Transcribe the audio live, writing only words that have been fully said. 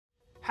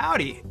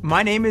Howdy,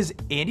 my name is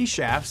Andy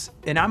Shafts,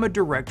 and I'm a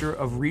Director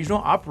of Regional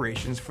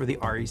Operations for the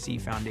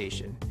REC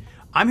Foundation.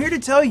 I'm here to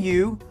tell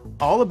you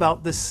all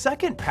about the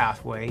second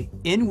pathway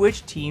in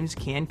which teams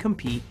can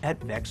compete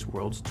at VEX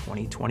Worlds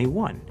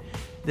 2021.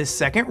 The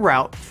second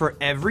route for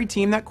every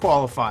team that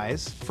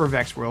qualifies for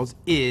VEX Worlds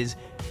is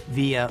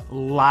via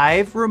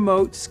live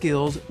remote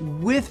skills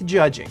with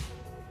judging.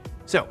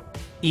 So,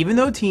 even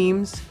though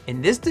teams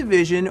in this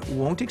division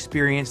won't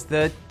experience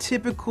the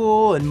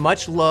typical and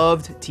much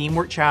loved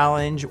teamwork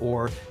challenge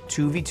or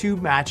 2v2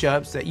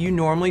 matchups that you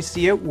normally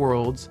see at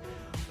Worlds,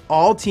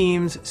 all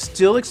teams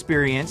still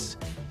experience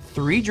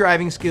 3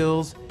 driving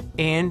skills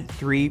and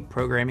 3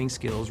 programming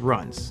skills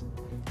runs.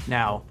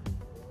 Now,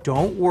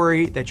 don't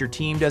worry that your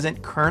team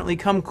doesn't currently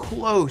come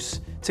close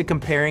to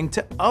comparing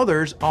to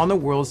others on the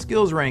World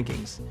Skills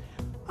Rankings.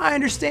 I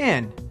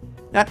understand.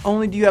 Not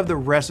only do you have the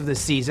rest of the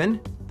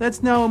season,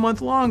 that's now a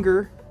month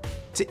longer,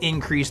 to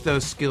increase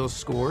those skills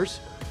scores,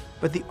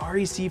 but the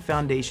REC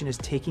Foundation is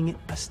taking it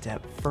a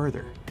step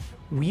further.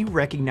 We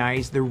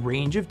recognize the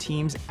range of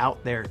teams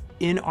out there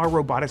in our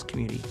robotics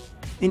community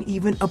and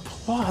even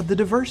applaud the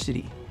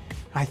diversity.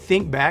 I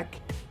think back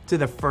to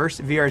the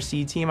first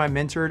VRC team I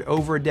mentored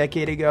over a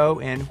decade ago,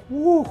 and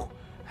whew,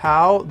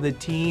 how the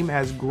team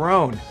has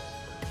grown.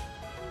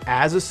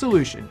 As a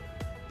solution,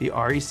 the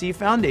REC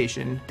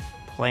Foundation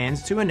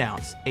plans to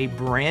announce a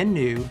brand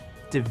new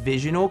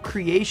divisional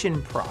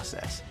creation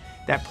process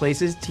that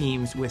places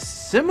teams with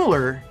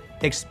similar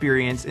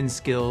experience and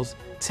skills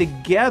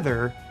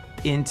together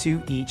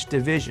into each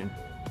division.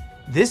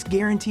 This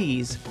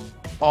guarantees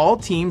all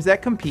teams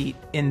that compete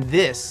in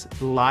this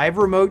live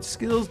remote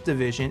skills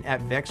division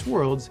at VEX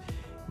Worlds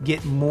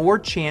get more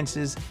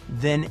chances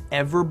than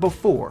ever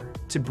before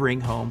to bring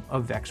home a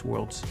VEX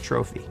Worlds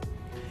trophy.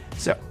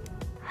 So,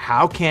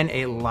 how can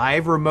a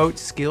live remote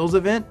skills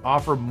event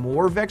offer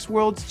more VEX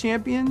Worlds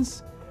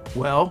champions?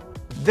 Well,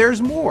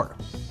 there's more.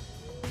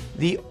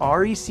 The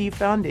REC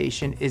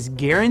Foundation is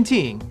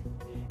guaranteeing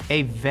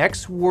a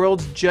VEX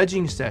Worlds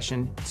judging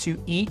session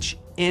to each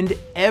and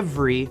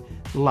every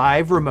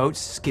live remote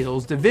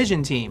skills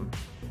division team.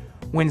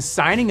 When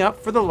signing up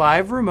for the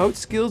live remote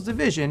skills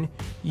division,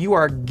 you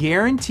are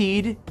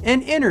guaranteed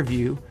an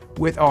interview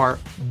with our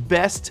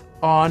best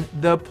on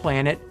the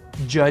planet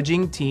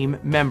judging team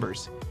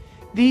members.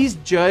 These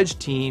judge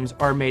teams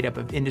are made up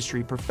of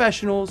industry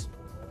professionals,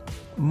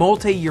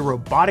 multi-year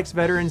robotics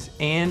veterans,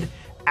 and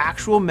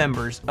actual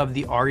members of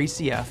the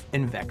RECF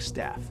and VEX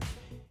staff.